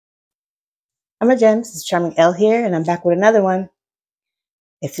Hi, my gems. It's Charming L here, and I'm back with another one.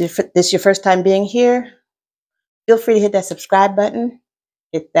 If this is your first time being here, feel free to hit that subscribe button,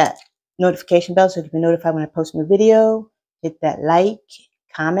 hit that notification bell so you can be notified when I post a new video, hit that like,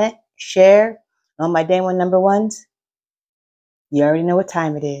 comment, share. All my day one number ones, you already know what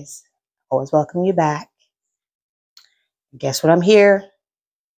time it is. Always welcome you back. Guess what I'm here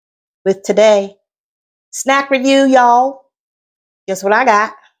with today? Snack review, y'all. Guess what I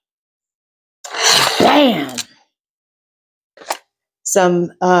got? Bam!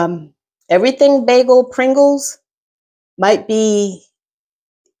 Some everything bagel Pringles. Might be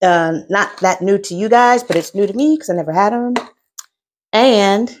not that new to you guys, but it's new to me because I never had them.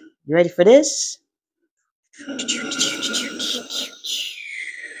 And you ready for this?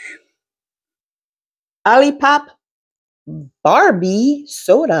 OLIPOP Barbie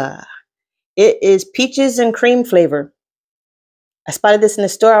soda. It is peaches and cream flavor. I spotted this in the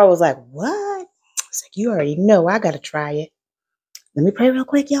store. I was like, what? It's like, you already know. I got to try it. Let me pray real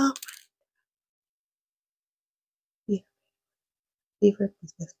quick, y'all. Please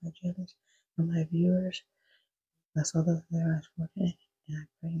bless my judges and my viewers. Bless all those that are fortunate. And I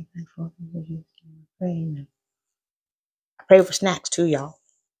pray and thankful for you. I pray for snacks too, y'all.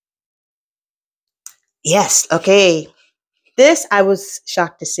 Yes, okay. This I was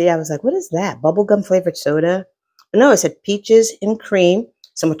shocked to see. I was like, what is that? Bubblegum flavored soda? But no, it said peaches and cream.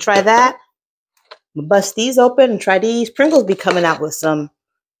 So I'm gonna try that. I'm gonna bust these open and try these. Pringles be coming out with some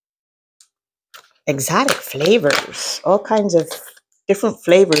exotic flavors, all kinds of different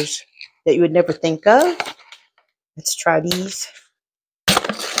flavors that you would never think of. Let's try these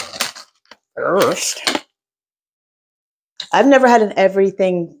first. I've never had an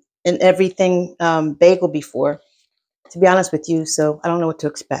everything bagel before, to be honest with you, so I don't know what to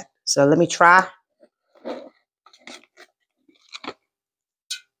expect. So let me try.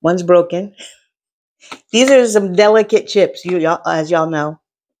 One's broken. These are some delicate chips, y'all, as y'all know.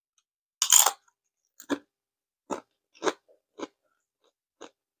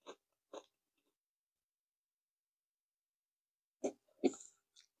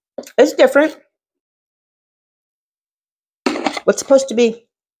 It's different. What's supposed to be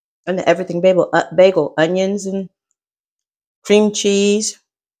in the everything bagel, onions and cream cheese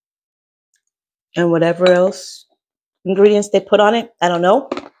and whatever else ingredients they put on it. I don't know.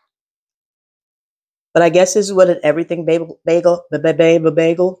 But I guess this is what an everything bagel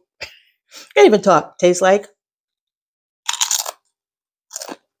can't even talk, tastes like.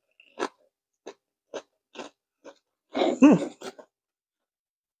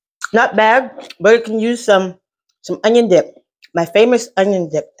 Not bad, but it can use some onion dip. My famous onion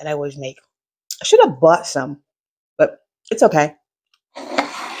dip that I always make. I should have bought some, but it's okay. All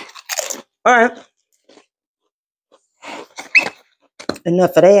right.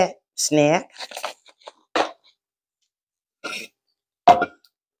 Enough of that snack.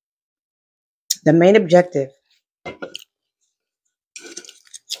 The main objective. I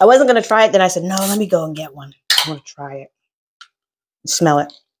wasn't going to try it. Then I said, no, let me go and get one. I want to try it. Smell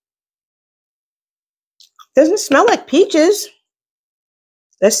it. Doesn't smell like peaches.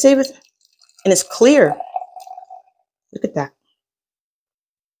 Let's see it. And it's clear. Look at that.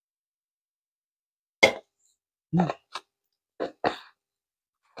 All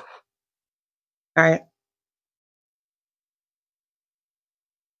right.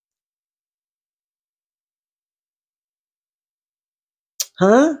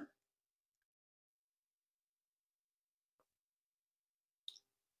 Huh?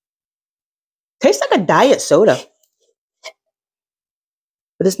 Tastes like a diet soda.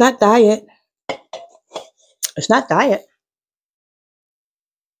 But it's not diet. It's not diet.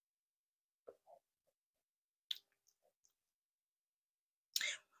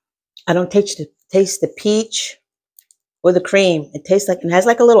 I don't taste the peach or the cream. It tastes like, it has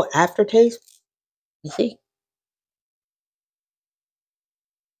like a little aftertaste. You see?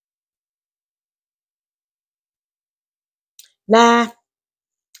 Nah,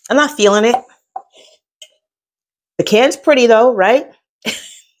 I'm not feeling it. The can's pretty though, right?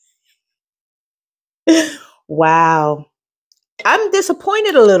 Wow. I'm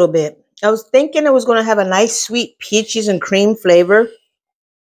disappointed a little bit. I was thinking it was going to have a nice sweet peaches and cream flavor,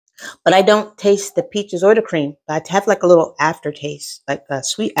 but I don't taste the peaches or the cream. I have like a little aftertaste, like a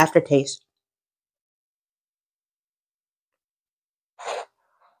sweet aftertaste.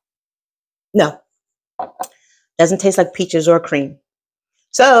 No, doesn't taste like peaches or cream.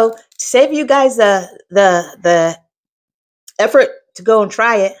 So to save you guys the effort to go and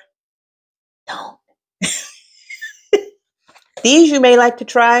try it, don't. These you may like to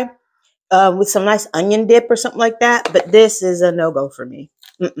try with some nice onion dip or something like that, but this is a no-go for me.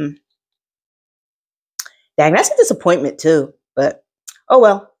 Dang, that's a disappointment too. But oh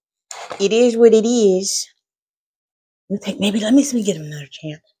well, it is what it is. Let me see, give him another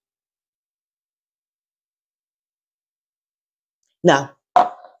chance. No,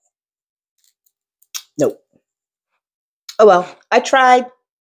 nope. Oh well, I tried.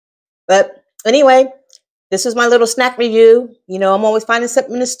 But anyway, this is my little snack review. You know, I'm always finding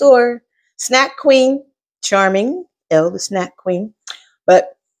something in the store. Snack queen, charming, the snack queen.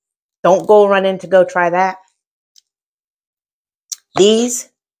 But don't go running to go try that. These,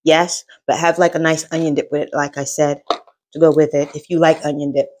 yes, but have like a nice onion dip with it, like I said, to go with it if you like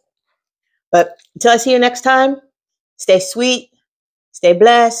onion dip. But until I see you next time, stay sweet, stay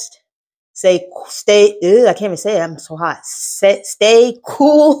blessed, stay, I can't even say it, I'm so hot. Stay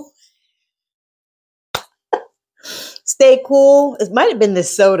cool. Stay cool. It might have been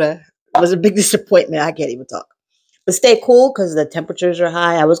this soda. It was a big disappointment. I can't even talk. But stay cool because the temperatures are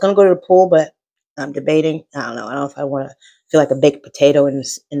high. I was going to go to the pool, but I'm debating. I don't know. I don't know if I want to feel like a baked potato in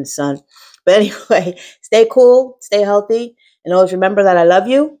the sun. But anyway, stay cool, stay healthy, and always remember that I love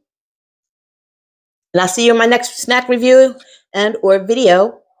you. And I'll see you in my next snack review and or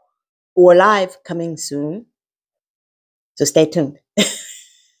video or live coming soon. So stay tuned.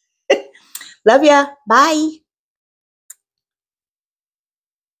 Love ya. Bye.